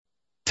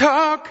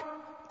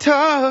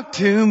Talk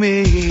to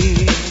me.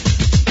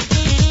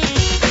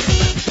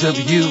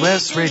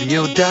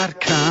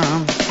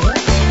 WSRadio.com.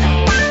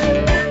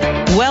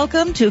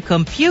 Welcome to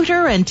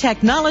Computer and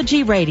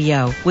Technology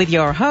Radio with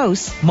your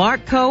hosts,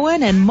 Mark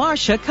Cohen and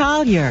Marcia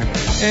Collier.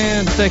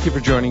 And thank you for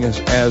joining us.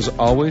 As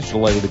always,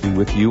 delighted to be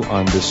with you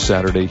on this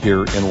Saturday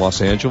here in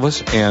Los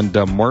Angeles. And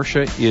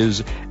Marcia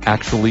is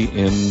actually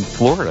in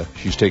Florida.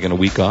 She's taking a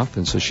week off,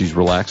 and so she's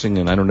relaxing.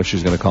 And I don't know if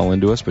she's going to call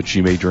into us, but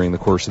she may during the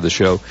course of the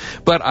show.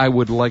 But I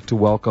would like to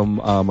welcome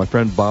my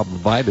friend Bob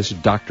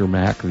LeVitus, Dr.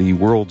 Mac, the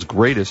world's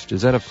greatest.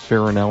 Is that a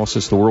fair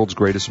analysis? The world's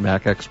greatest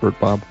Mac expert,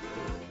 Bob?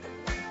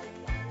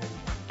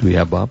 Do we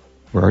have Bob?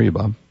 Where are you,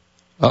 Bob?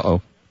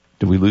 Uh-oh.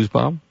 Did we lose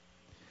Bob?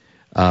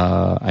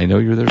 I know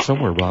you're there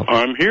somewhere, Bob.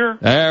 I'm here.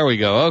 There we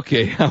go.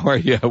 Okay. How are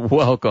you?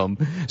 Welcome.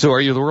 So are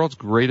you the world's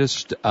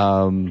greatest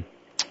Mac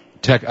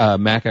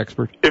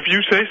expert? If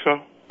you say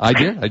so. I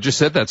did. I just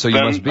said that, so you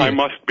then must be. I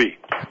must be.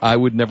 I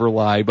would never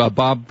lie.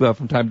 Bob,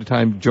 from time to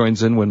time,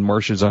 joins in when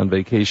Marcia's on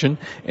vacation,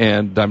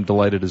 and I'm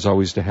delighted, as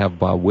always, to have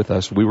Bob with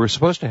us. We were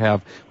supposed to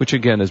have, which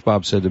again, as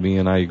Bob said to me,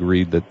 and I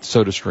agreed, that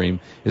SodaStream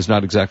is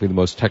not exactly the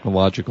most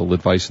technological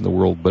advice in the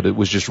world, but it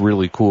was just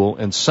really cool,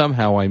 and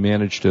somehow I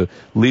managed to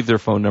leave their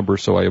phone number,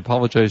 so I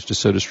apologize to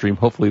SodaStream.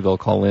 Hopefully they'll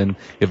call in.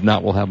 If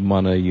not, we'll have them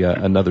on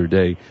another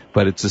day.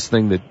 But it's this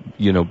thing that,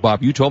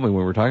 Bob, you told me when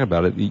we were talking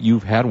about it,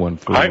 you've had one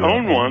for... I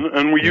own one,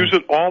 and we use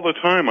it all the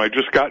time. I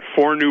just got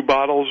 4 new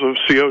bottles of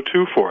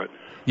CO2 for it.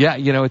 Yeah,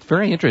 it's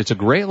very interesting. It's a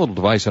great little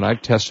device, and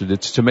I've tested it.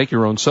 It's to make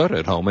your own soda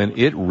at home, and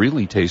it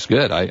really tastes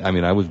good. I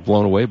mean, I was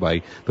blown away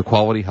by the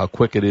quality, how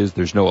quick it is.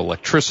 There's no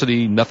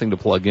electricity, nothing to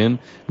plug in.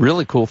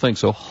 Really cool thing.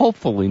 So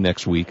hopefully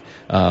next week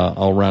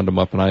I'll round them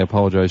up, and I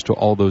apologize to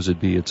all those that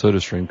be at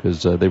SodaStream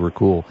because they were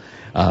cool.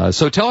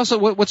 So tell us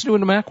what's new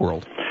in the Mac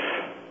world.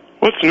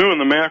 What's new in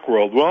the Mac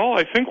world? Well,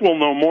 I think we'll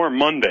know more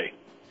Monday.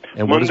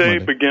 And Monday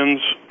begins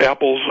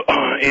Apple's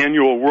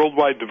annual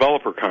Worldwide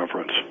Developer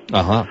Conference.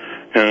 Uh-huh.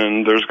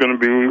 And there's going to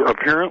be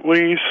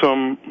apparently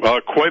some,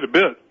 quite a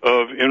bit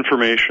of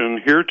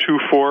information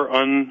heretofore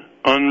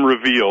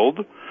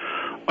unrevealed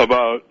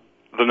about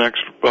the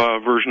next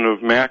version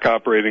of Mac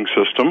operating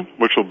system,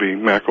 which will be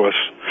macOS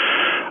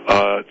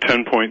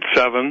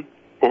 10.7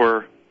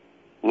 or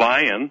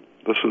Lion.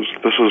 This is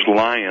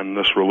Lion,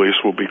 this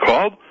release will be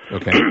called.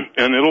 Okay.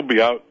 And it'll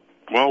be out,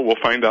 well, we'll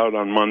find out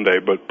on Monday,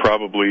 but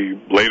probably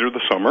later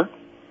this summer.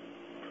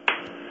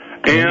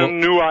 And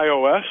new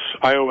iOS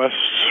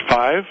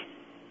 5,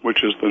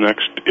 which is the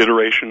next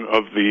iteration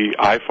of the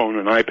iPhone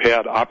and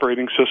iPad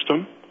operating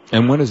system.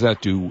 And when is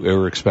that due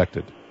or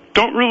expected?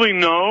 Don't really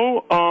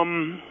know.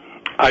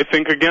 I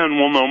think, again,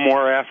 we'll know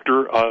more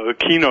after the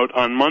keynote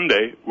on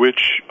Monday,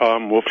 which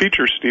will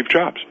feature Steve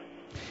Jobs.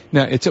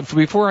 Now,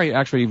 before I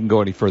actually even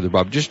go any further,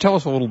 Bob, just tell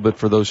us a little bit,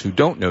 for those who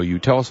don't know you,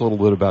 tell us a little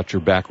bit about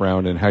your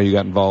background and how you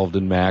got involved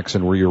in Macs,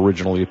 and were you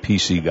originally a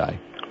PC guy?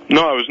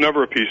 No, I was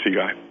never a PC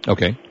guy.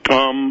 Okay.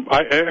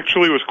 I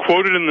actually was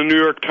quoted in the New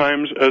York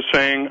Times as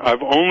saying,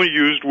 I've only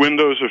used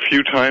Windows a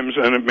few times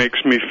and it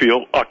makes me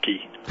feel ucky.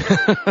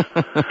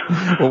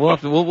 Well,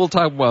 we'll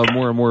talk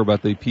more and more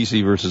about the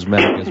PC versus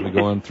Mac as we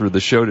go on through the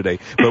show today.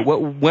 But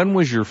when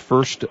was your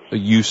first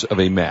use of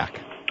a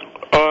Mac?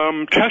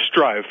 Test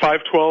drive,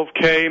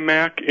 512K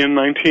Mac in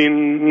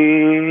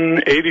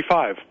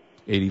 1985.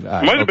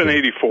 85. Might have been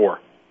 84.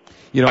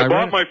 I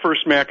bought my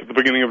first Mac at the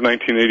beginning of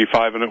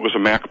 1985, and it was a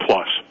Mac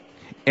Plus.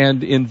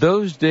 And in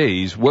those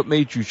days, what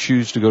made you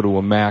choose to go to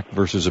a Mac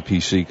versus a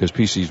PC? Because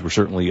PCs were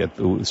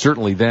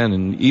certainly then,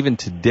 and even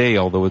today,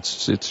 although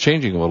it's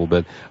changing a little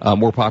bit,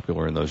 more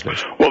popular in those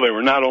days. Well, they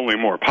were not only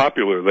more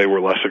popular, they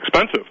were less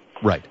expensive.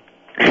 Right.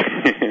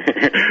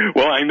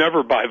 Well, I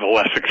never buy the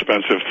less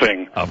expensive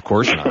thing. Of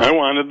course not. I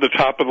wanted the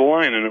top of the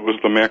line, and it was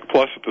the Mac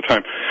Plus at the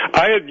time.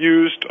 I had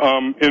used,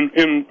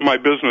 in my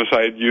business,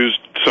 I had used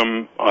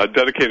some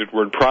dedicated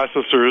word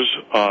processors,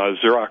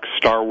 Xerox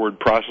Star Word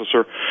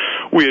processor.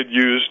 We had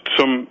used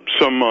some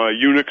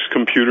Unix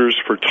computers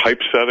for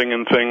typesetting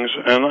and things,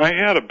 and I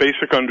had a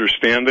basic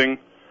understanding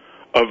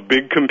of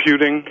big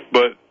computing,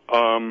 but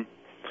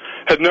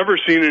had never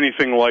seen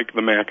anything like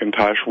the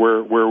Macintosh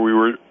where we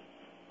were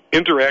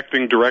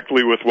interacting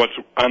directly with what's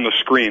on the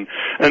screen.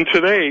 And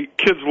today,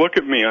 kids look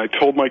at me. I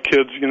told my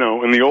kids, in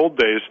the old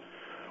days,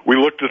 we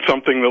looked at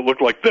something that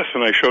looked like this,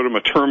 and I showed them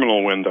a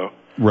terminal window.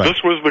 Right. This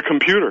was the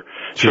computer.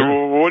 Sure.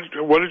 So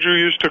what did you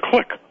use to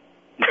click?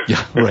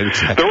 Yeah, right,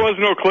 exactly. There was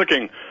no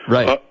clicking.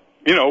 Right.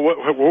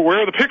 Where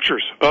are the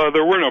pictures?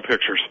 There were no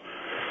pictures.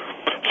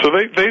 So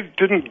they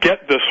didn't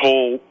get this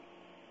whole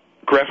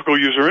graphical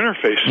user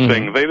interface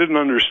thing. They didn't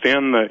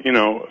understand that,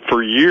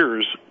 for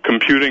years,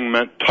 computing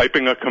meant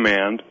typing a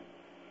command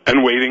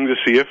and waiting to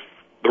see if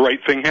the right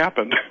thing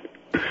happened.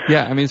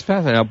 Yeah, I mean, it's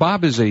fascinating. Now,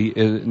 Bob is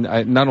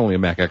not only a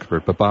Mac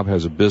expert, but Bob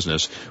has a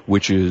business,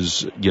 which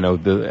is,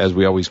 as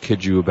we always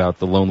kid you about,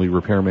 the lonely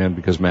repairman,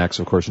 because Macs,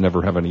 of course,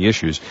 never have any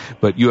issues.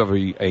 But you have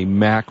a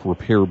Mac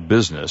repair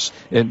business.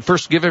 And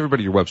first, give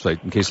everybody your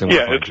website in case they want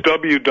to find you. It's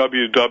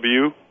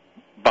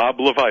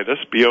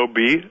www.BobLevitus,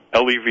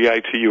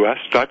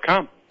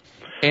 BobLevitus.com.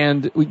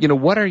 And,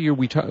 what are your,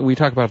 we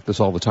talk about this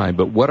all the time,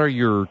 but what are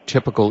your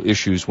typical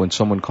issues when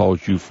someone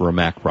calls you for a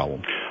Mac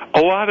problem?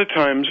 A lot of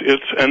times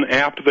it's an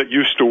app that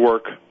used to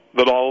work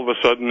that all of a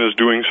sudden is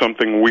doing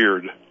something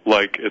weird,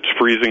 like it's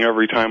freezing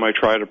every time I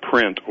try to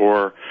print,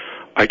 or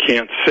I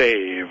can't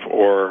save,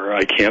 or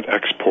I can't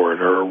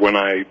export, or when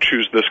I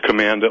choose this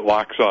command it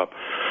locks up.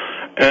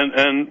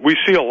 And we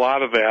see a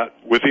lot of that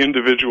with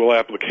individual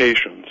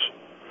applications.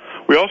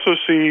 We also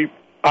see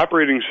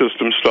operating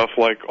system stuff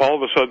like all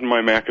of a sudden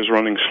my Mac is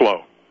running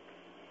slow.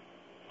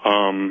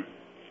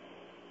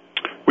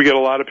 We get a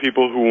lot of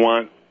people who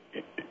want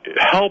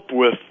help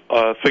with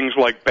things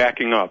like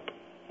backing up.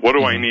 What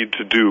do I need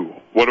to do?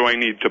 What do I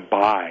need to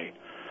buy?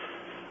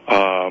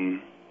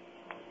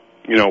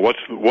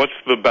 What's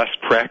the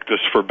best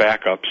practice for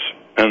backups,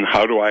 and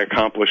how do I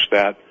accomplish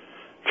that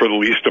for the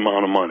least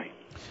amount of money?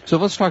 So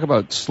let's talk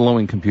about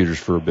slowing computers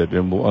for a bit,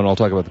 and I'll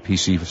talk about the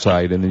PC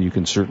side, and then you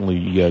can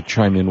certainly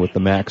chime in with the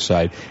Mac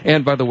side.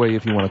 And by the way,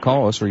 if you want to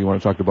call us, or you want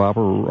to talk to Bob,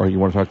 or you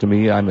want to talk to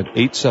me, I'm at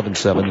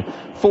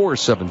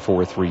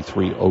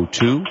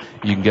 877-474-3302.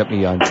 You can get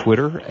me on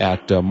Twitter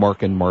at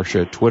Mark and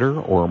Marcia Twitter,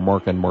 or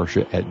Mark and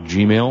Marcia at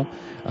Gmail.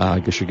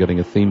 I guess you're getting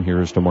a theme here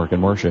as to Mark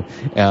and Marcia.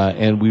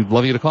 And we'd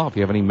love you to call. If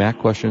you have any Mac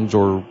questions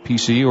or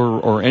PC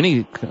or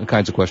any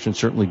kinds of questions,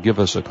 certainly give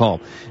us a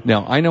call.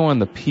 Now, I know on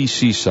the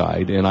PC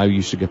side, and I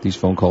used to get these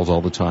phone calls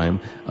all the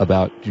time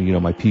about,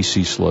 my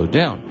PC slowed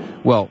down.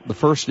 Well, the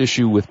first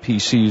issue with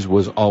PCs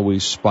was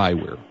always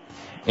spyware.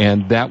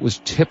 And that was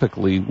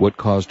typically what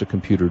caused a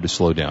computer to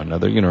slow down. Now,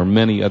 there are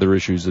many other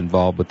issues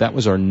involved, but that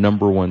was our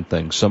number one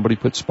thing. Somebody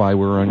put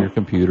spyware on your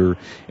computer,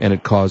 and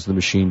it caused the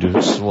machine to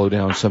slow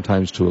down,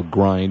 sometimes to a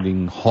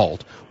grinding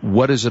halt.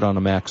 What is it on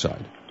the Mac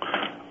side?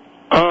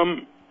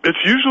 It's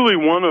usually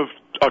one of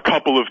a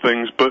couple of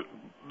things, but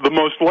the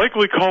most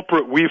likely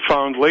culprit we've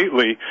found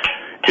lately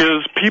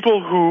is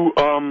people who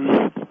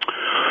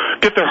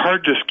get their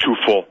hard disk too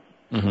full.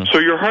 Mm-hmm. So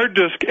your hard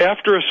disk,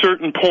 after a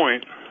certain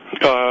point,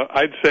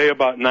 I'd say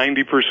about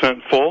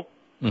 90% full,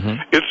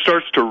 it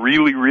starts to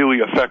really, really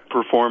affect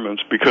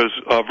performance because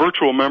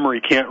virtual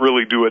memory can't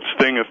really do its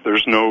thing if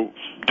there's no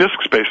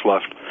disk space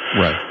left.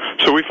 Right.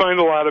 So we find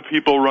a lot of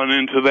people run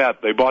into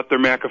that. They bought their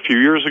Mac a few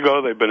years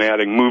ago. They've been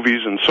adding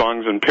movies and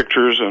songs and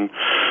pictures and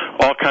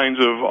all kinds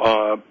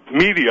of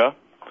media,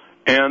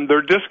 and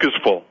their disk is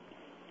full.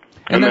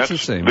 And that's the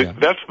same. Yeah.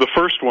 That's the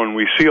first one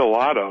we see a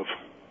lot of.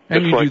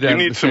 And it's you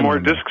need some more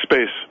disk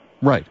space.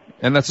 Right.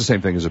 And that's the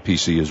same thing as a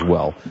PC as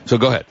well. So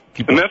go ahead.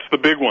 And that's the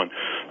big one.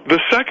 The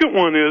second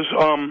one is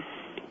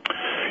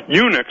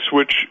Unix,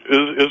 which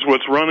is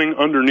what's running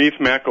underneath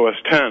Mac OS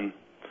X,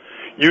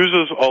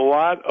 uses a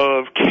lot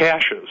of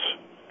caches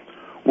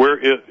where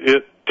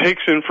it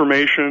takes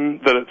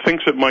information that it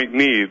thinks it might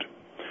need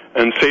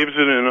and saves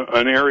it in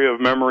an area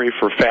of memory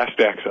for fast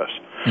access.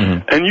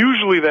 Mm-hmm. And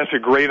usually that's a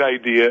great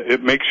idea.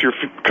 It makes your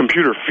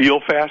computer feel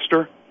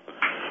faster.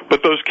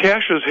 But those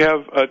caches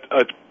have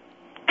a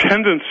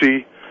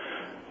tendency,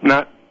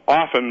 not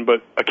often,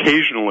 but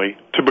occasionally,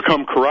 to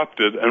become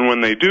corrupted, and when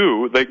they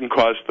do, they can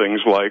cause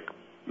things like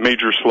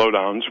major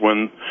slowdowns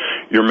when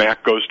your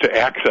Mac goes to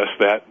access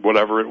that,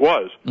 whatever it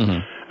was.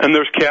 Mm-hmm. And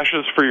there's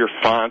caches for your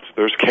fonts,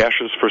 there's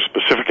caches for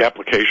specific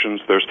applications,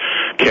 there's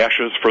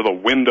caches for the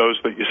windows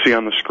that you see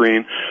on the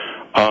screen,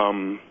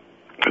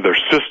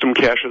 there's system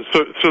caches,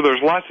 so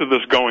there's lots of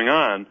this going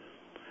on,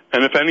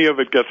 and if any of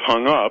it gets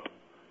hung up,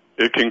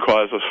 it can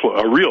cause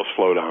a real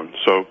slowdown.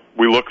 So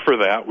we look for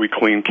that. We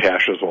clean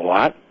caches a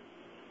lot.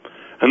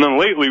 And then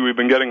lately we've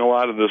been getting a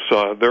lot of this.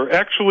 There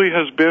actually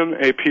has been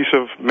a piece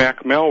of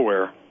Mac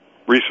malware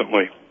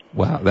recently.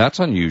 Wow, that's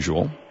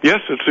unusual.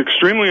 Yes, it's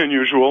extremely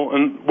unusual.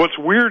 And what's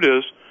weird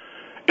is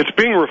it's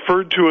being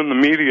referred to in the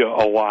media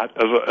a lot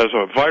as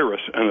a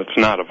virus, and it's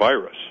not a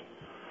virus.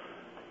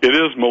 It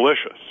is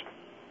malicious,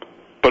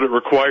 but it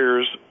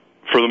requires,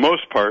 for the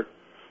most part,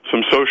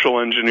 some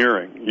social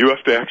engineering. You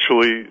have to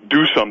actually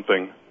do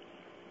something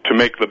to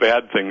make the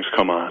bad things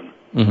come on.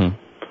 Mm-hmm.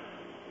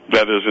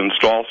 That is,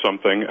 install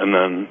something, and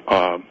then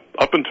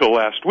up until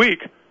last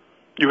week,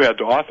 you had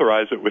to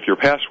authorize it with your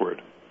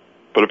password.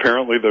 But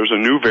apparently there's a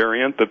new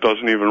variant that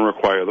doesn't even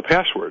require the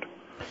password.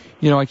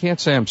 I can't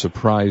say I'm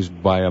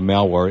surprised by a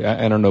malware.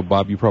 I don't know,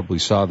 Bob, you probably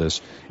saw this.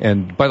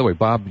 And by the way,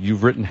 Bob,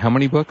 you've written how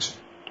many books?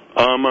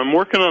 I'm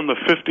working on the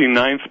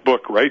 59th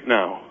book right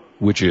now.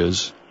 Which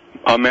is?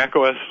 Mac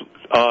OS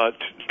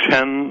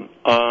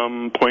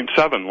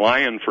 10.7,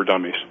 Lion for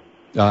Dummies.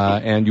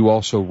 And you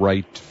also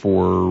write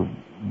for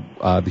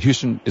the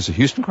Houston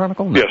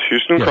Chronicle? No. Yes,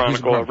 Houston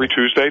Chronicle every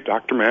Tuesday,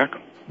 Dr. Mac.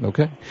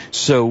 Okay.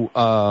 So,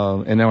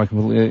 and now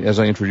as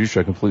I introduced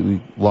you, I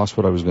completely lost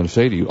what I was going to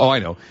say to you. Oh, I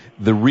know.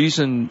 The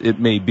reason it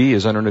may be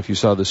is, I don't know if you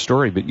saw this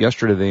story, but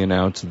yesterday they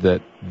announced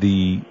that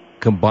the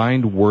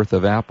combined worth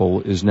of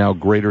Apple is now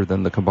greater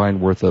than the combined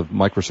worth of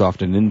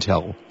Microsoft and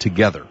Intel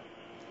together.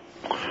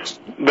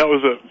 That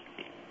was a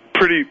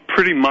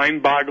pretty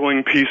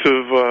mind-boggling piece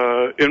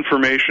of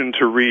information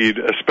to read,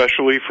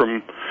 especially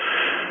from...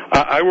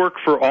 I work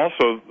for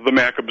also the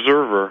Mac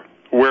Observer,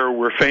 where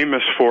we're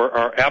famous for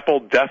our Apple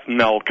death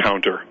knell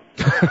counter.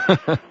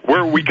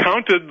 where we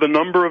counted the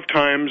number of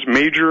times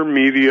major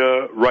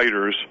media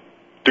writers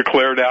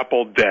declared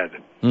Apple dead.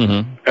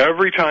 Mm-hmm.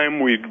 Every time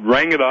we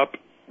rang it up,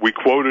 we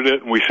quoted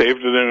it, and we saved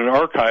it in an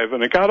archive,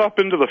 and it got up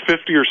into the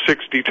 50 or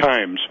 60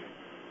 times.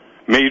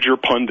 Major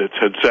pundits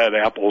had said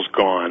Apple's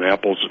gone,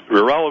 Apple's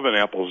irrelevant,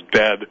 Apple's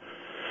dead.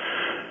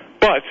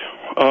 But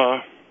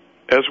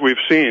as we've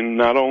seen,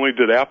 not only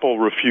did Apple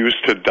refuse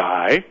to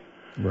die,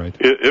 right,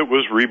 it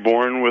was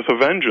reborn with a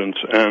vengeance.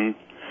 And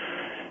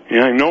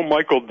I know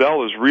Michael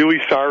Dell is really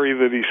sorry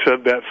that he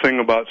said that thing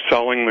about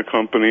selling the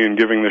company and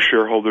giving the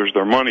shareholders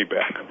their money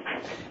back.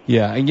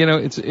 Yeah, and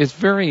it's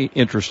very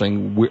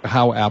interesting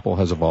how Apple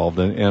has evolved,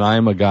 and I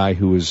am a guy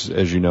who is,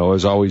 as you know,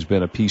 has always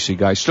been a PC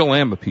guy, still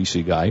am a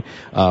PC guy,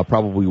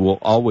 probably will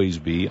always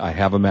be. I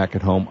have a Mac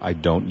at home, I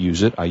don't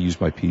use it, I use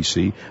my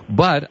PC,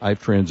 but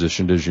I've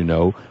transitioned, as you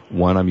know.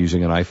 One, I'm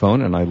using an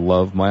iPhone, and I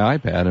love my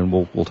iPad, and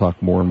we'll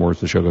talk more and more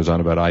as the show goes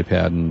on about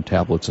iPad and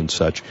tablets and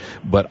such,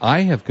 but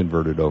I have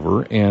converted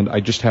over, and I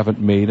just haven't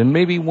made, and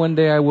maybe one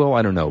day I will,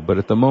 I don't know, but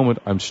at the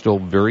moment I'm still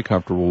very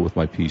comfortable with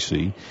my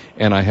PC,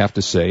 and I have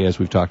to say, as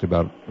we've talked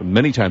about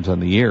many times on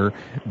the air,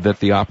 that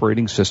the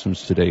operating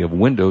systems today of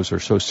Windows are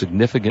so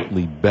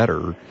significantly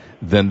better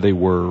than they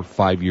were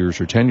 5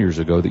 years or 10 years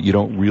ago that you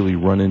don't really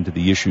run into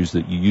the issues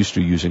that you used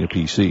to using a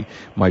PC.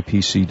 My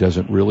PC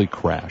doesn't really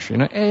crash.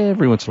 And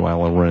every once in a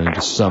while I'll run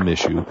into some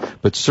issue,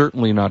 but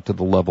certainly not to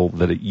the level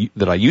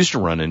that I used to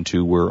run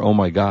into where, oh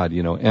my God,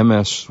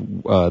 MS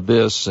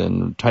this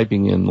and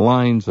typing in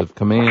lines of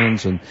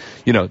commands and,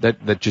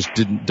 that just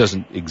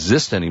doesn't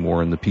exist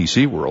anymore in the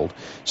PC world.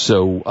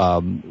 So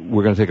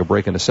we're going to take a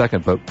break in a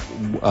second, but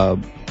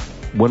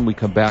when we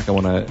come back, I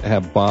want to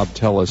have Bob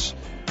tell us,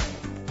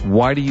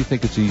 why do you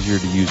think it's easier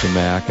to use a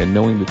Mac? And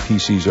knowing that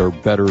PCs are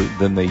better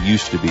than they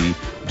used to be,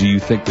 do you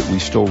think that we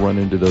still run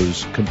into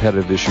those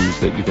competitive issues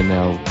that you can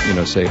now,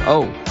 say,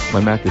 oh, my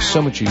Mac is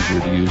so much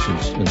easier to use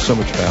and so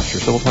much faster?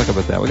 So we'll talk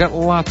about that. We got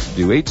lots to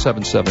do.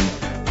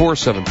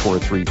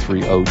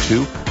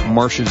 877-474-3302.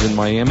 Marcia's in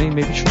Miami.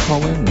 Maybe she'll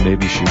call in.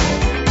 Maybe she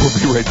won't. We'll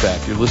be right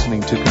back. You're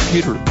listening to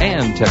Computer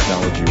and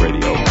Technology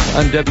Radio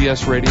on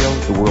WS Radio,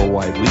 the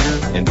worldwide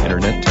leader in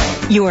Internet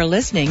talk. You are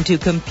listening to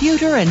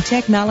Computer and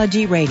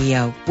Technology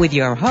Radio with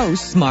your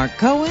hosts, Mark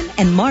Cohen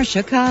and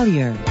Marcia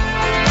Collier.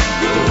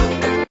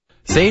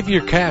 Save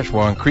your cash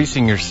while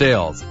increasing your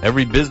sales.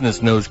 Every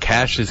business knows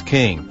cash is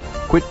king.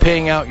 Quit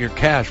paying out your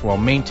cash while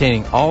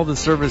maintaining all the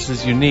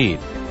services you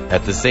need.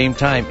 At the same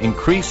time,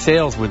 increase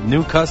sales with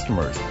new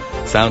customers.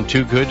 Sound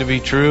too good to be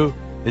true?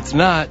 It's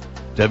not.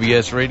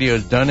 WS Radio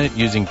has done it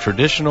using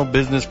traditional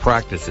business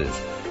practices.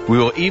 We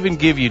will even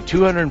give you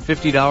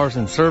 $250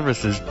 in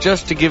services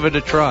just to give it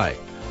a try.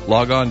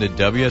 Log on to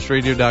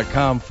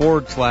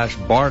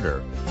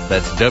WSRadio.com/barter.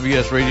 That's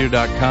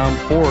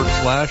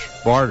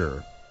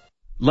WSRadio.com/barter.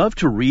 Love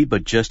to read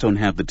but just don't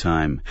have the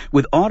time?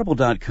 With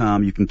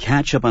Audible.com, you can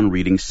catch up on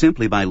reading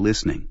simply by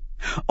listening.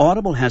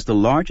 Audible has the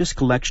largest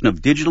collection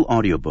of digital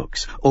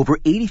audiobooks, over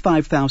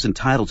 85,000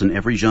 titles in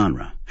every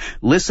genre.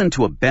 Listen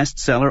to a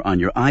bestseller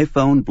on your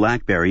iPhone,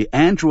 BlackBerry,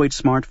 Android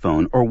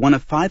smartphone, or one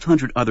of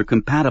 500 other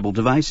compatible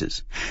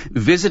devices.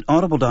 Visit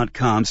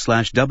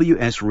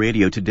audible.com/WS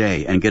Radio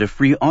today and get a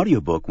free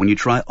audiobook when you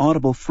try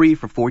Audible free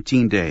for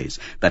 14 days.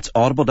 That's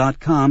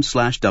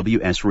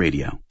audible.com/WS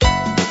Radio.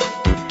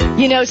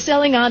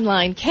 Selling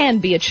online can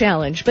be a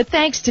challenge, but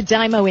thanks to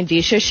Dymo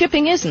Indicia,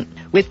 shipping isn't.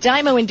 With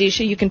Dymo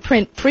Indicia, you can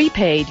print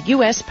prepaid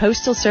U.S.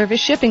 Postal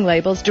Service shipping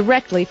labels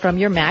directly from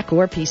your Mac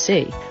or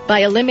PC.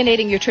 By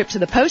eliminating your trip to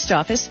the post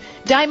office,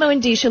 Dymo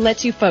Indicia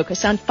lets you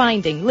focus on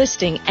finding,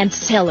 listing, and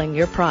selling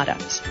your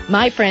products.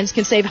 My friends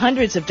can save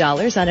hundreds of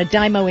dollars on a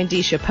Dymo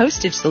Indicia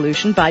postage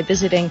solution by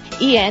visiting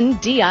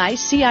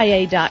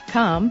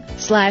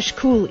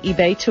endicia.com/cool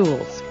eBay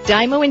tools.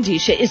 Dymo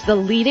Indicia is the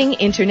leading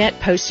internet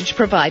postage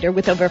provider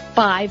with over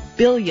 $5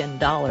 billion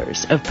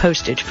of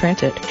postage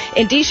printed.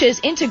 Indicia is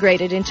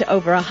integrated into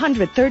over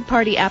 100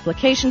 third-party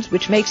applications,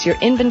 which makes your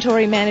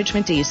inventory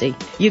management easy.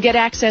 You get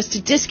access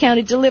to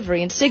discounted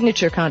delivery and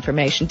signature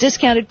confirmation,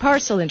 discounted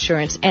parcel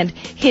insurance, and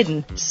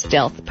hidden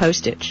stealth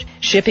postage.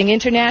 Shipping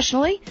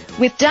internationally?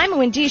 With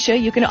Dymo Indicia,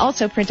 you can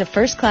also print a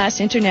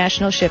first-class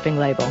international shipping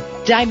label.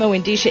 Dymo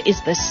Indicia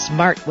is the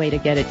smart way to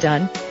get it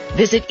done.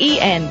 Visit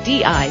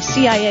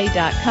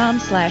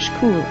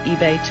endicia.com/cool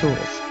eBay tools.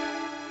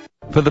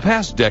 For the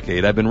past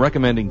decade, I've been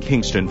recommending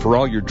Kingston for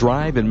all your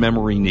drive and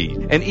memory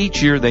need, and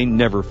each year they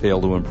never fail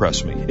to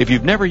impress me. If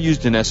you've never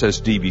used an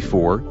SSD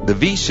before, the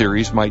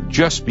V-Series might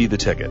just be the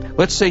ticket.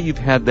 Let's say you've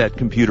had that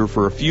computer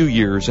for a few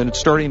years and it's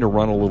starting to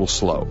run a little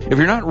slow. If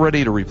you're not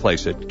ready to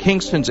replace it,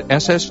 Kingston's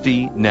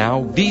SSD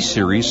Now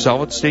V-Series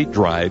solid-state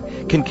drive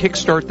can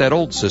kickstart that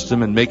old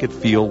system and make it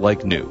feel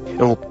like new.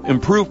 It'll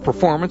improve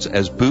performance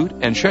as boot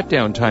and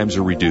shutdown times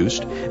are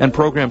reduced, and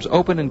programs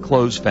open and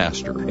close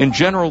faster. In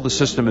general, the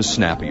system is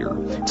snappier.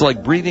 It's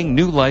like breathing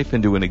new life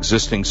into an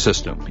existing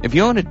system. If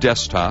you own a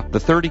desktop, the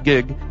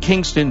 30-gig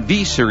Kingston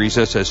V-Series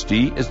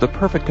SSD is the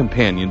perfect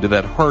companion to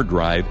that hard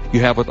drive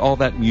you have with all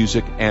that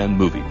music and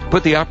movies.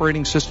 Put the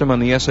operating system on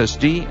the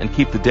SSD and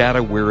keep the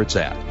data where it's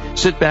at.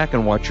 Sit back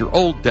and watch your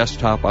old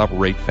desktop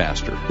operate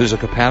faster. There's a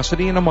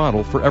capacity and a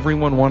model for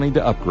everyone wanting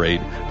to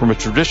upgrade from a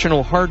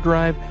traditional hard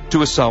drive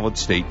to a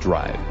solid-state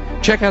drive.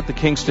 Check out the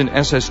Kingston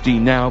SSD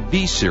Now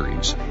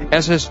V-Series.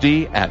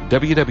 SSD at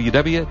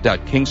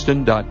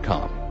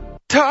www.kingston.com.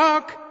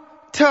 Talk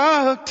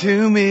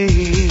to me.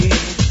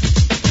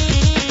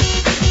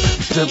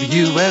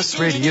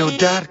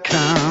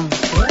 WSRadio.com.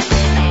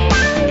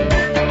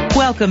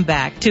 Welcome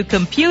back to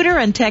Computer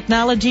and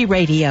Technology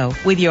Radio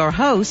with your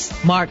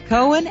hosts, Mark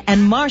Cohen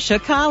and Marcia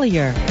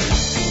Collier.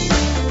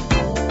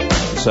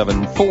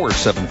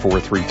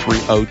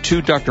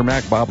 747430302. Dr.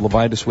 Mac, Bob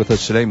Levitas with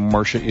us today.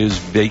 Marcia is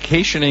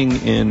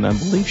vacationing in, I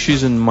believe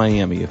she's in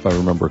Miami, if I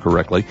remember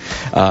correctly.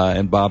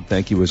 And Bob,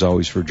 thank you as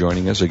always for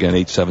joining us. Again,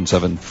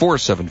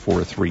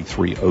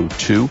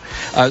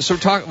 877-474-3302. So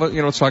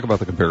let's talk about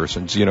the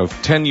comparisons.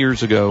 10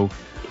 years ago,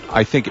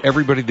 I think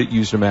everybody that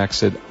used a Mac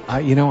said,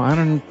 I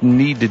don't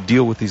need to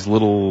deal with these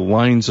little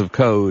lines of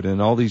code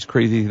and all these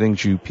crazy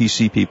things you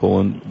PC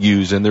people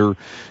use, and they're,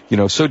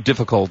 so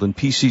difficult, and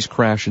PCs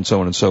crash and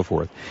so on and so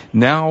forth.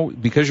 Now,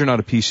 because you're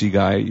not a PC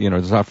guy,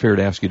 it's not fair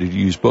to ask you to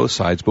use both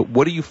sides, but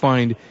what do you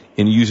find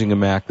in using a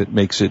Mac that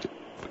makes it,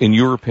 in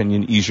your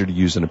opinion, easier to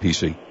use than a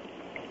PC?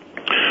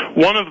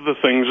 One of the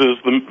things is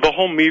the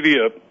whole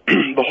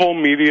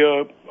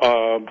media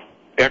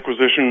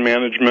acquisition,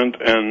 management,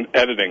 and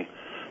editing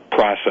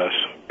process,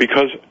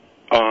 because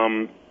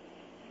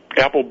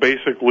Apple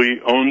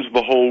basically owns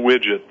the whole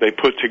widget. They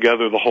put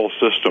together the whole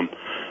system,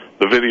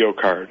 the video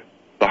card,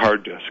 the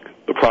hard disk,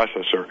 the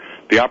processor,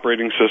 the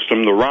operating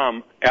system, the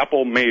ROM.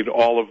 Apple made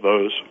all of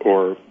those,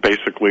 or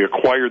basically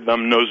acquired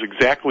them, knows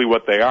exactly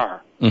what they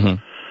are.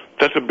 Mm-hmm.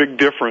 That's a big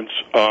difference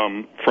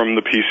from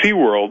the PC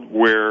world,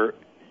 where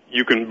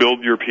you can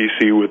build your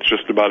PC with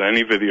just about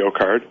any video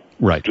card,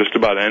 right? Just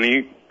about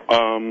any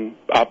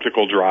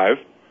optical drive,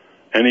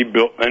 any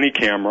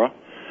camera,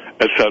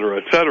 et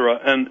cetera,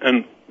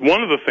 and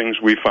one of the things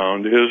we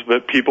found is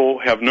that people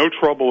have no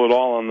trouble at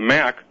all on the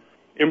Mac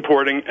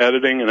importing,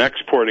 editing, and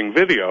exporting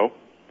video,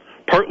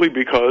 partly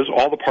because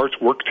all the parts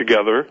work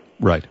together,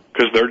 right?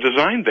 Because they're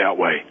designed that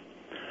way.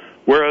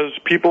 Whereas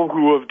people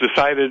who have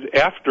decided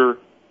after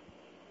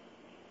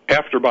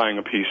buying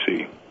a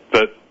PC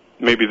that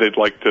maybe they'd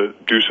like to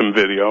do some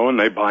video, and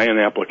they buy an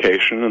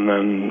application, and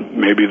then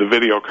maybe the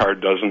video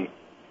card doesn't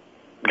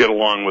get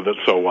along with it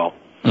so well.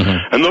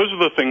 Mm-hmm. And those are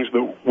the things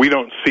that we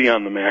don't see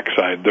on the Mac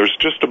side. There's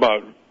just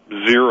about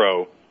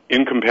zero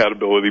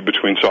incompatibility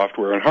between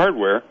software and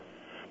hardware,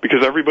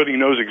 because everybody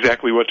knows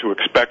exactly what to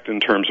expect in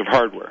terms of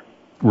hardware.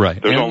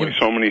 Right. There's only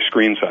so many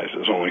screen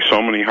sizes, only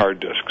so many hard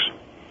disks,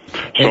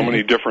 so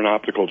many different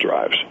optical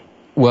drives.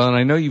 Well, and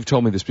I know you've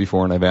told me this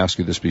before, and I've asked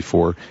you this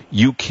before.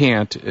 You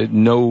can't,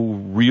 no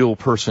real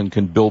person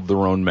can build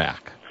their own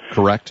Mac,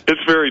 correct?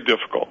 It's very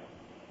difficult.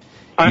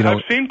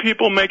 I've seen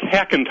people make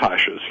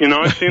Hackintoshes.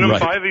 I've seen them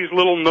buy these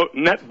little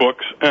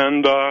netbooks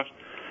and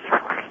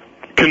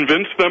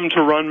convince them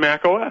to run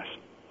Mac OS.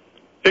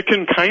 It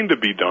can kind of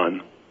be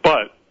done,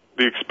 but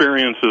the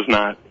experience is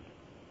not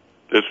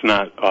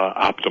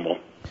optimal.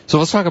 So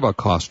let's talk about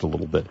cost a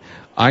little bit.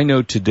 I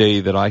know today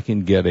that I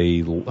can get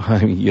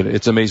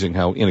it's amazing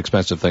how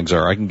inexpensive things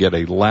are. I can get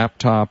a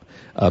laptop,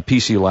 a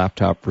PC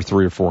laptop for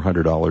 $300 or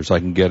 $400. I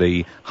can get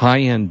a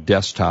high-end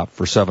desktop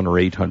for $700 or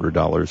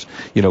 $800,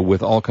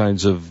 with all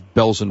kinds of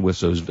bells and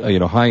whistles,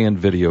 high-end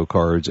video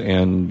cards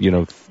and,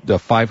 the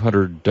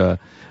 500,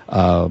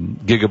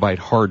 gigabyte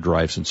hard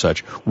drives and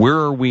such. Where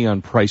are we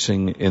on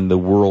pricing in the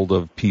world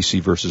of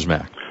PC versus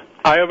Mac?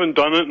 I haven't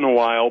done it in a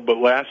while, but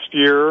last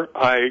year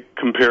I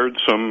compared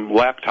some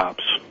laptops.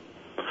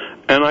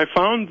 And I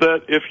found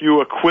that if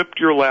you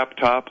equipped your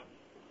laptop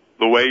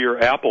the way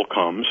your Apple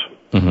comes,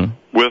 mm-hmm.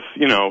 with,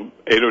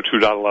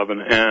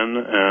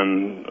 802.11n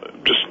and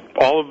just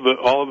all of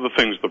the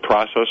things, the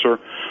processor,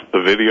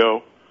 the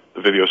video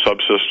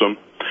subsystem.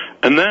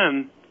 And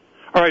then,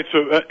 all right,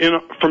 so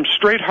from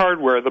straight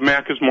hardware, the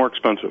Mac is more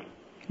expensive.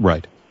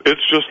 Right.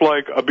 It's just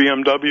like a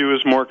BMW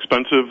is more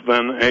expensive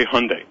than a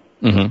Hyundai.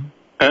 Mm-hmm.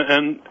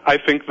 And I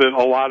think that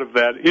a lot of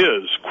that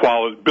is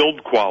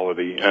build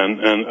quality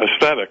and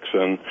aesthetics,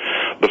 and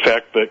the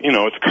fact that,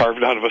 it's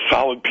carved out of a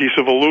solid piece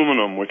of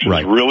aluminum, which is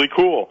really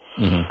cool.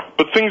 Mm-hmm.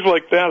 But things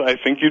like that, I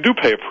think you do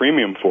pay a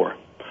premium for.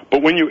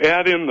 But when you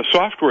add in the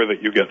software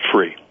that you get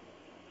free,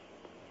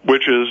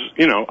 which is,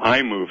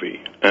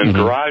 iMovie and mm-hmm.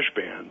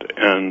 GarageBand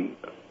and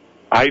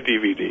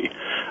iDVD,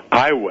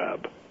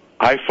 iWeb,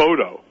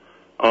 iPhoto,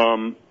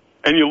 and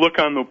you look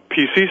on the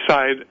PC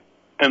side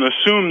and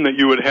assume that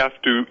you would have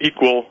to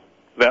equal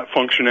that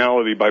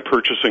functionality by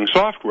purchasing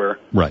software,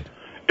 right?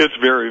 It's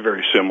very,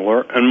 very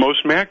similar, and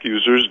most Mac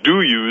users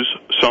do use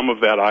some of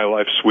that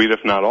iLife suite,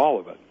 if not all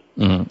of it.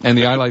 Mm-hmm. And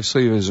the iLife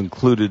suite is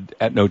included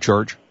at no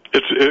charge?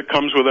 It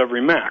comes with every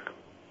Mac.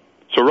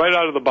 So right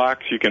out of the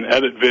box, you can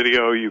edit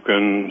video, you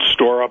can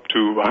store up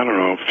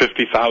to,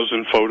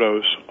 50,000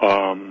 photos,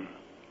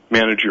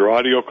 manage your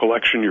audio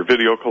collection, your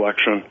video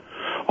collection.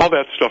 All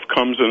that stuff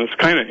comes in. It's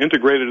kind of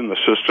integrated in the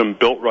system,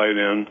 built right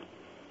in.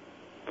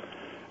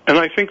 And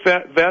I think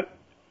that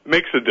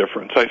makes a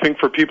difference. I think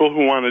for people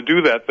who want to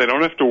do that, they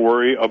don't have to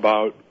worry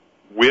about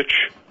which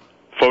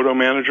photo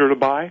manager to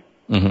buy,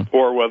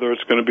 or whether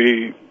it's going to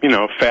be,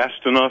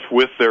 fast enough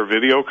with their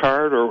video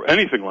card or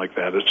anything like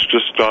that. It's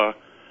just,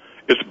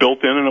 it's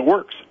built in and it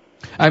works.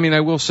 I mean, I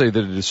will say that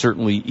it is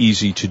certainly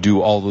easy to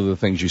do all of the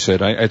things you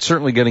said. It's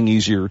certainly getting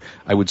easier,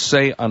 I would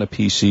say, on a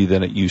PC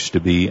than it used to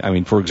be. I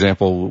mean, for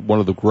example, one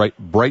of the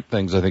bright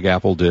things I think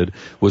Apple did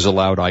was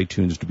allowed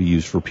iTunes to be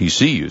used for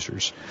PC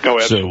users. Oh,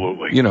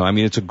 absolutely. So,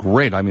 it's a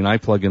great, I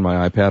plug in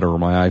my iPad or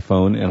my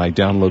iPhone and I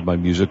download my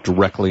music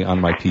directly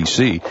on my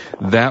PC.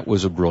 That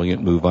was a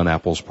brilliant move on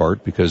Apple's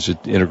part because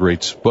it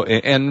integrates,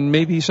 and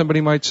maybe somebody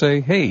might say,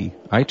 hey,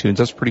 iTunes,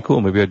 that's pretty cool.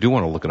 Maybe I do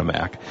want to look at a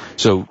Mac.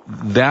 So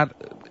that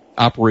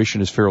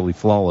operation is fairly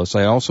flawless.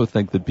 I also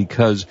think that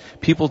because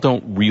people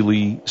don't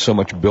really so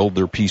much build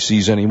their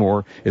PCs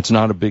anymore, it's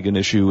not a big an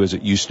issue as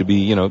it used to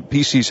be.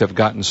 PCs have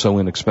gotten so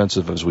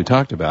inexpensive, as we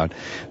talked about,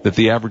 that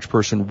the average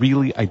person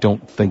really, I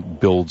don't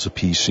think, builds a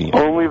PC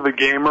anymore. Only the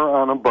gamer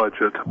on a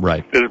budget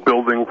is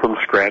building from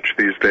scratch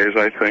these days,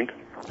 I think.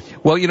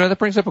 Well, that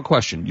brings up a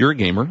question. You're a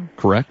gamer,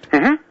 correct?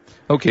 Mm-hmm.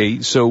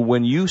 Okay, so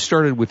when you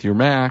started with your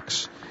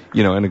Macs,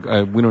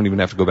 and we don't even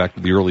have to go back to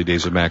the early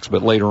days of Macs,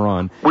 but later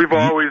on. We've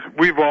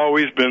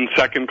always been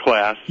second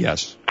class.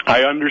 Yes.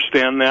 I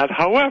understand that.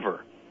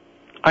 However,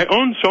 I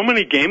own so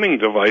many gaming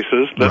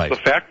devices that the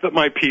fact that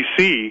my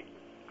PC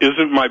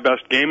isn't my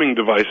best gaming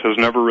device has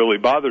never really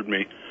bothered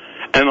me,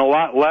 and a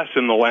lot less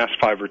in the last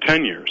 5 or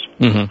 10 years.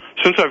 Mm-hmm.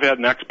 Since I've had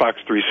an Xbox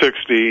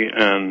 360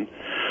 and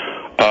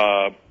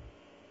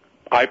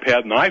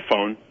iPad and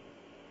iPhone,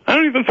 I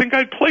don't even think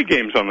I'd play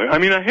games on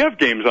I have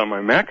games on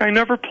my Mac. I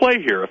never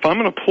play here. If I'm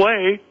going to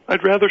play,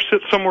 I'd rather sit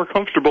somewhere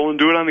comfortable and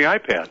do it on the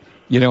iPad.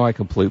 I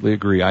completely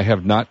agree. I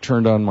have not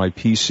turned on my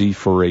PC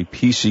for a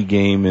PC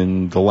game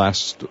in the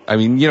last,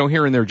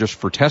 here and there just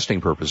for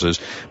testing purposes,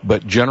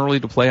 but generally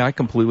to play, I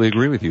completely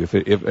agree with you.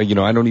 If I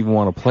don't even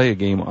want to play a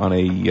game on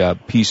a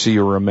PC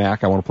or a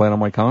Mac, I want to play it on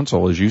my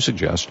console, as you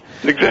suggest.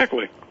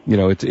 Exactly.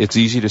 It's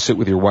easy to sit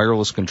with your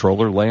wireless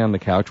controller, lay on the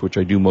couch, which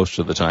I do most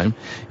of the time.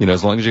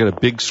 As long as you got a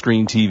big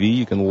screen TV,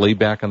 you can lay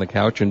back on the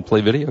couch and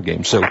play video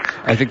games. So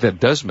I think that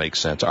does make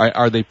sense.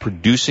 Are they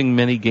producing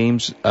many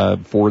games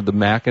for the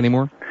Mac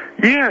anymore?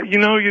 Yeah,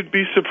 you'd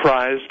be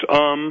surprised.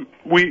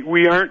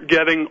 We aren't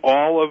getting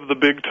all of the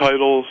big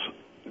titles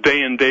day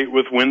and date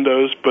with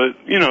Windows, but,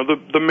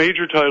 the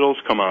major titles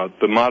come out,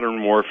 the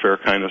Modern Warfare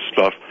kind of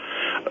stuff.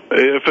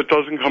 If it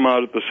doesn't come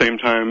out at the same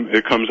time,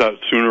 it comes out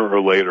sooner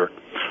or later.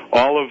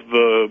 All of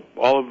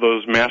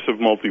those massive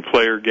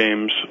multiplayer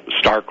games,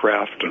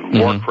 StarCraft and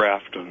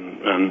Warcraft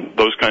and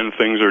those kind of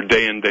things are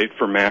day and date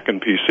for Mac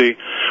and PC.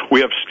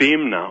 We have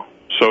Steam now,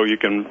 so you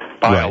can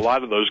buy a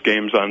lot of those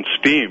games on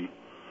Steam.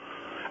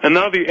 And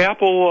now the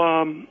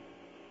Apple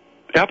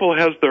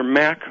has their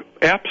Mac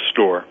App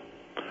Store,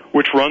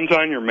 which runs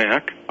on your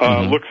Mac,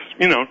 looks,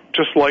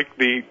 just like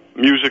the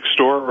Music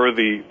Store or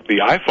the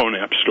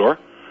iPhone App Store,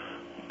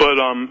 but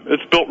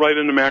it's built right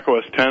into Mac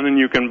OS X, and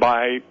you can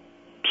buy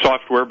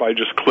software by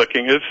just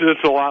clicking.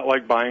 It's a lot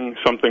like buying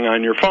something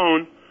on your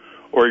phone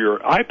or your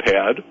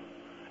iPad,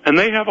 and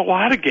they have a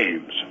lot of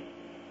games.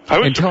 I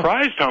was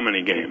surprised how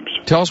many games.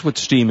 Tell us what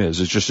Steam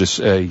is. It's just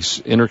a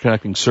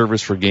interconnecting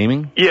service for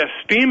gaming? Yes,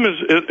 Steam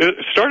it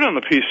started on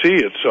the PC.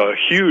 It's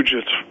huge.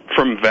 It's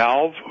from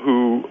Valve,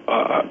 who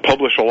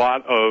publish a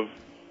lot of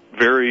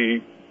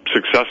very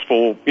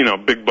successful,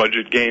 big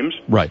budget games.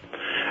 Right.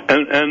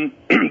 And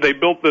they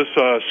built this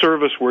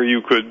service where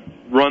you could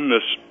run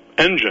this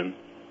engine,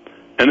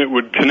 and it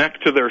would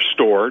connect to their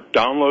store,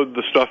 download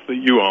the stuff that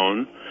you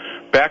own,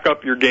 back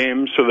up your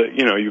game so that,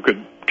 you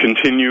could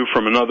continue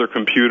from another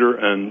computer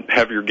and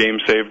have your game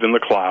saved in the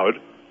cloud.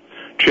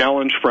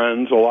 Challenge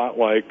friends, a lot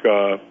like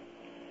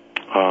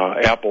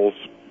Apple's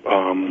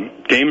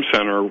Game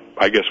Center,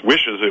 I guess,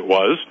 wishes it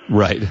was.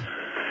 Right.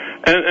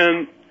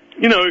 And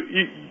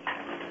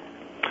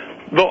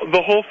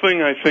the whole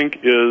thing, I think,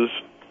 is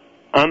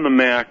on the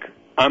Mac.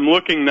 I'm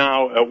looking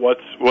now at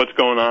what's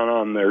going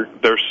on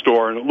their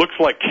store, and it looks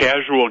like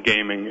casual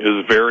gaming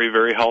is very,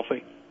 very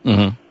healthy.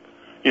 Mm-hmm.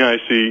 I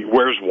see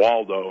Where's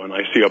Waldo, and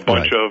I see a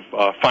bunch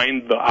of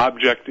Find the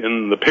Object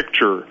in the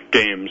Picture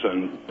games,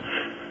 and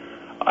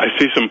I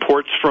see some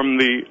ports from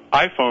the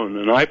iPhone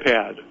and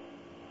iPad.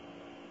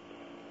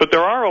 But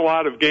there are a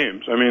lot of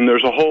games.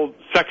 There's a whole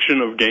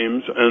section of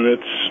games, and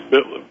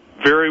it's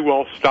very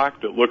well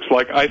stocked, it looks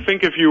like. I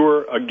think if you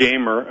were a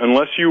gamer,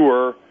 unless you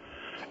were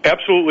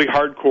absolutely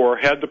hardcore,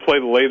 had to play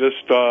the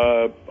latest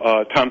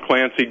Tom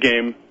Clancy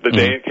game the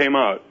day it came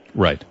out,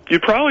 right,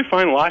 you'd probably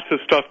find lots of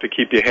stuff to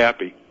keep you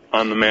happy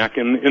on the Mac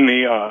in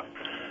the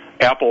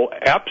Apple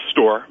App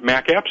Store,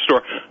 Mac App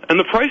Store, and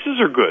the prices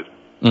are good.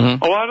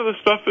 Mm-hmm. A lot of the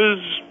stuff is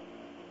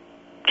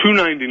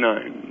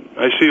 $2.99.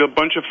 I see a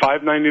bunch of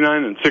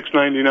 $5.99 and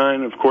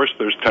 $6.99. Of course,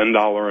 there's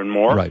 $10 and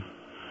more. Right.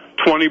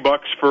 $20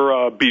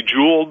 for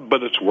Bejeweled,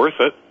 but it's worth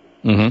it.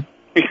 Mm-hmm.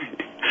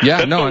 Yeah,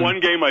 that's the one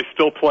game I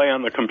still play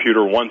on the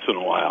computer once in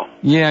a while.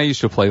 Yeah, I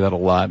used to play that a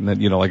lot, and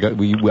then,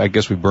 I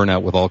guess we burn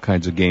out with all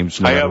kinds of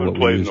games. No I haven't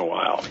played in a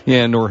while.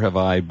 Yeah, nor have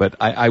I. But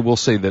I will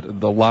say that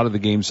a lot of the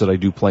games that I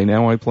do play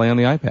now, I play on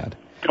the iPad.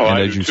 Oh,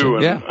 I do too.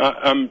 Said, yeah.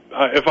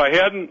 If I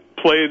hadn't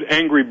played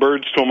Angry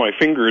Birds till my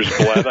fingers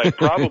bled, I'd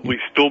probably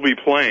still be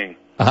playing.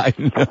 I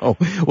know.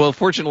 Well,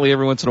 fortunately,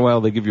 every once in a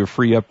while they give you a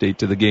free update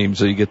to the game,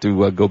 so you get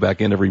to go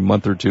back in every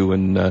month or two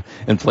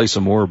and play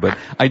some more. But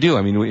I do.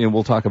 I mean,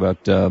 we'll talk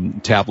about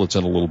tablets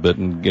in a little bit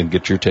and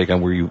get your take on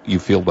where you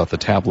feel about the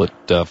tablet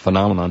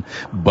phenomenon.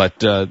 But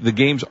the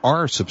games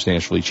are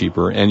substantially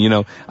cheaper,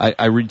 and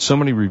I read so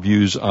many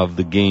reviews of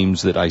the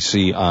games that I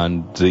see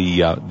on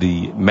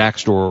the Mac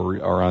store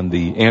or on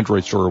the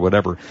Android store or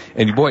whatever.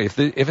 And boy, if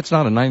it's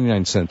not a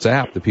 99-cent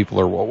app, the people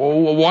are,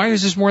 well, why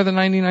is this more than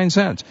 99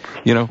 cents?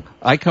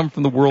 I come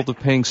from the world of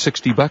paying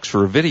 $60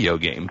 for a video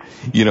game,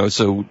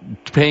 so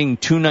paying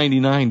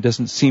 $2.99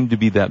 doesn't seem to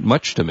be that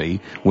much to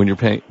me when you're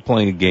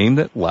playing a game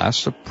that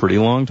lasts a pretty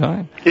long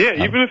time. Yeah,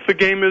 even if the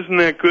game isn't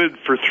that good,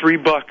 for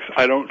 $3,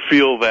 I don't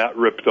feel that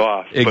ripped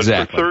off.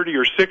 Exactly. But for 30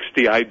 or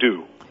 60, I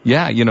do.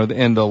 Yeah,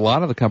 and a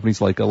lot of the companies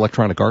like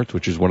Electronic Arts,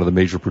 which is one of the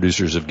major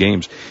producers of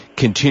games,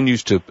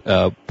 continues to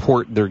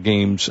port their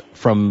games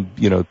from,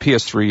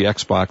 PS3,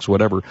 Xbox,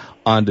 whatever,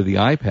 onto the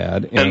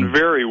iPad. And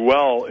very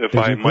well, if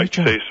I might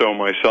say so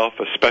myself,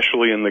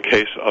 especially in the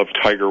case of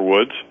Tiger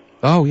Woods.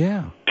 Oh,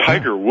 yeah.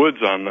 Tiger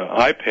Woods on the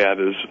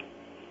iPad is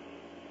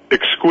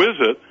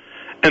exquisite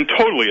and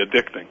totally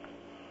addicting.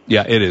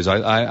 Yeah, it is.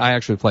 I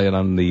actually play it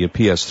on the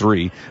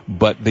PS3,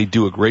 but they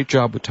do a great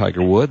job with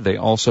Tiger Wood.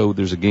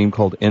 There's a game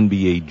called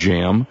NBA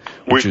Jam.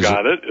 We've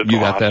got it. It's you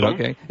got awesome. that?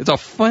 Okay. It's a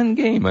fun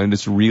game, and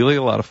it's really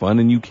a lot of fun,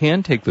 and you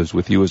can take those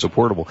with you as a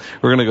portable.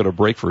 We're going to go to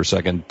break for a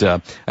second.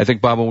 I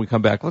think, Bob, when we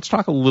come back, let's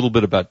talk a little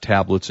bit about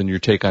tablets and your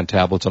take on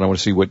tablets, and I want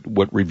to see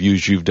what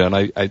reviews you've done.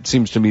 It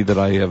seems to me that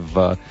I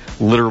have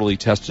literally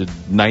tested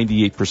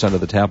 98%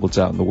 of the tablets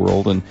out in the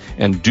world, and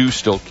do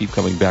still keep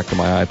coming back to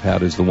my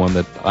iPad as the one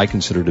that I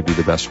consider to be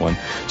the best one.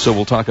 So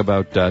we'll talk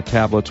about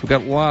tablets. We've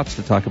got lots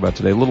to talk about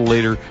today. A little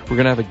later, we're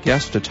going to have a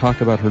guest to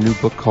talk about her new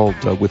book called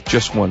With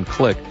Just One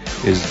Click,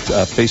 Is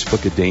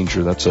Facebook a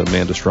Danger? That's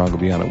Amanda Strong will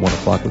be on at 1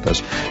 o'clock with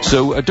us.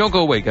 So don't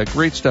go away. Got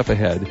great stuff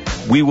ahead.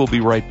 We will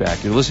be right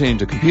back. You're listening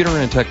to Computer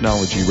and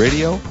Technology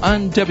Radio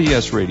on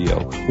WS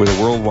Radio. We're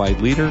the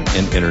worldwide leader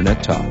in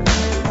Internet talk.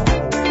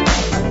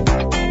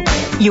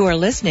 You are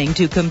listening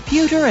to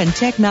Computer and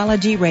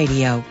Technology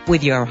Radio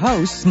with your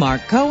hosts,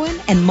 Mark Cohen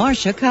and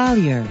Marcia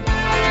Collier.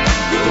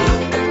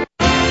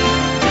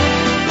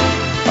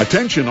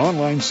 Attention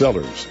online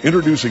sellers,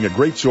 introducing a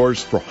great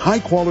source for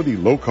high-quality,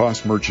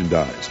 low-cost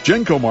merchandise.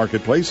 Genco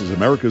Marketplace is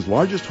America's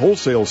largest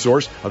wholesale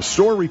source of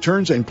store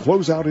returns and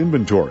closeout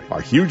inventory. Our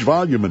huge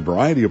volume and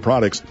variety of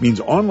products means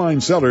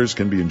online sellers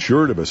can be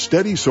assured of a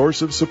steady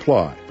source of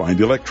supply. Find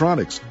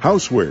electronics,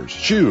 housewares,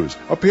 shoes,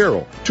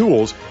 apparel,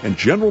 tools, and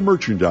general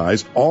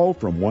merchandise all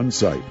from one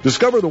site.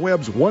 Discover the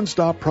web's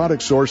one-stop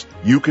product source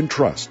you can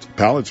trust.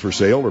 Pallets for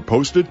sale are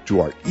posted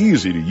to our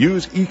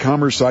easy-to-use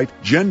e-commerce site,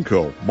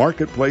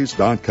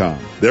 GencoMarketplace.com.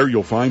 There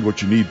you'll find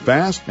what you need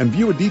fast and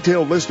view a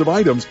detailed list of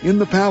items in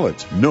the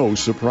pallets. No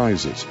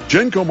surprises.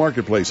 Genco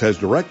Marketplace has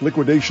direct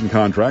liquidation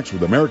contracts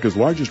with America's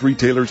largest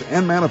retailers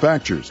and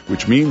manufacturers,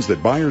 which means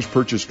that buyers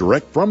purchase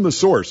direct from the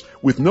source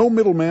with no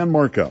middleman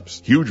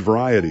markups. Huge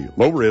variety,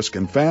 low risk,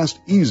 and fast,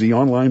 easy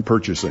online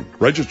purchasing.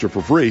 Register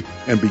for free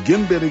and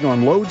begin bidding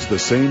on loads the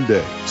same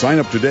day. Sign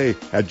up today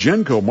at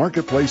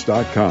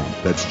GencoMarketplace.com.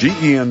 That's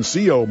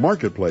GENCO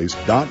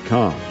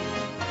Marketplace.com.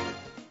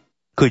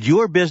 Could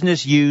your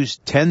business use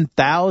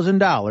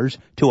 $10,000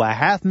 to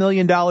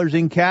 $500,000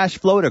 in cash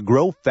flow to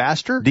grow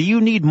faster? Do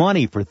you need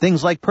money for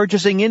things like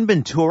purchasing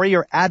inventory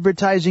or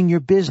advertising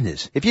your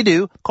business? If you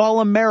do,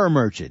 call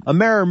AmeriMerchant.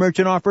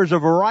 AmeriMerchant offers a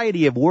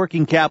variety of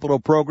working capital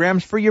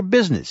programs for your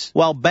business.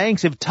 While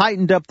banks have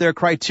tightened up their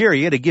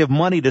criteria to give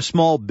money to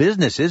small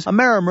businesses,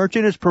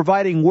 AmeriMerchant is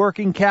providing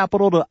working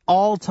capital to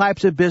all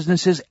types of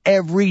businesses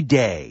every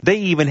day. They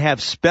even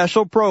have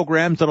special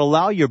programs that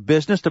allow your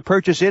business to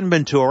purchase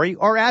inventory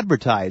or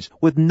advertise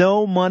with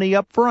no money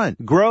up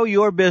front. Grow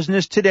your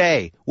business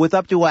today with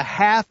up to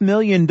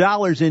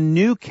 $500,000 in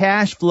new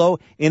cash flow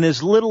in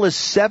as little as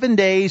 7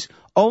 days,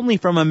 only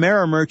from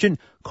AmeriMerchant.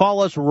 Call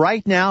us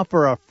right now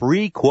for a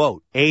free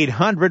quote.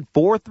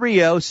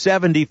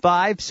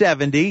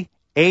 800-430-7570.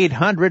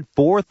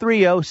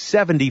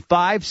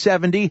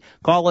 800-430-7570.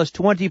 Call us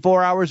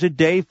 24 hours a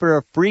day for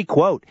a free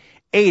quote.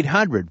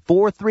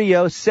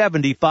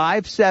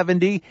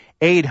 800-430-7570,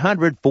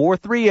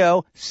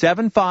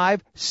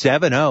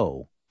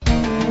 800-430-7570.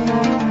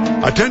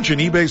 Attention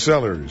eBay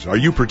sellers. Are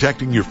you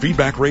protecting your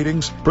feedback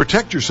ratings?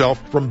 Protect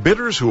yourself from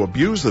bidders who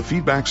abuse the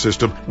feedback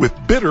system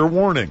with Bidder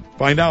Warning.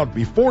 Find out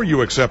before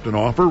you accept an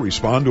offer,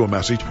 respond to a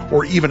message,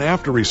 or even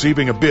after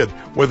receiving a bid,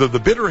 whether the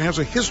bidder has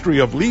a history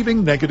of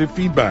leaving negative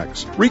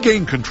feedbacks.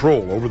 Regain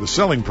control over the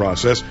selling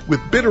process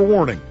with Bidder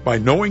Warning by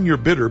knowing your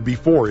bidder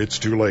before it's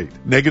too late.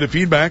 Negative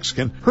feedbacks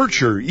can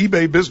hurt your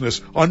eBay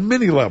business on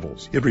many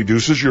levels. It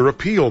reduces your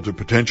appeal to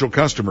potential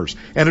customers,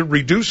 and it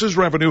reduces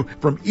revenue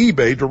from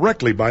eBay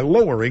directly by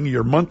lowering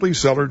your monthly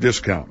seller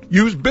discount.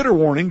 Use Bidder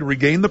Warning to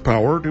regain the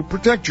power to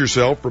protect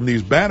yourself from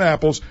these bad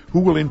apples who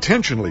will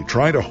intentionally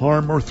try to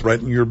harm or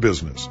threaten your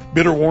business.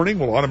 Bidder Warning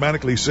will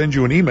automatically send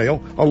you an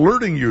email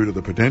alerting you to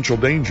the potential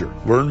danger.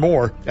 Learn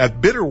more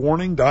at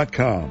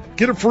bidderwarning.com.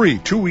 Get a free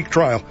 2-week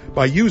trial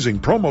by using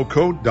promo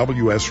code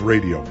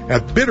WSRadio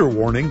at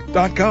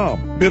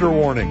bidderwarning.com. Bidder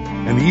Warning,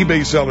 an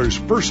eBay seller's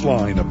first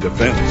line of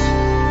defense.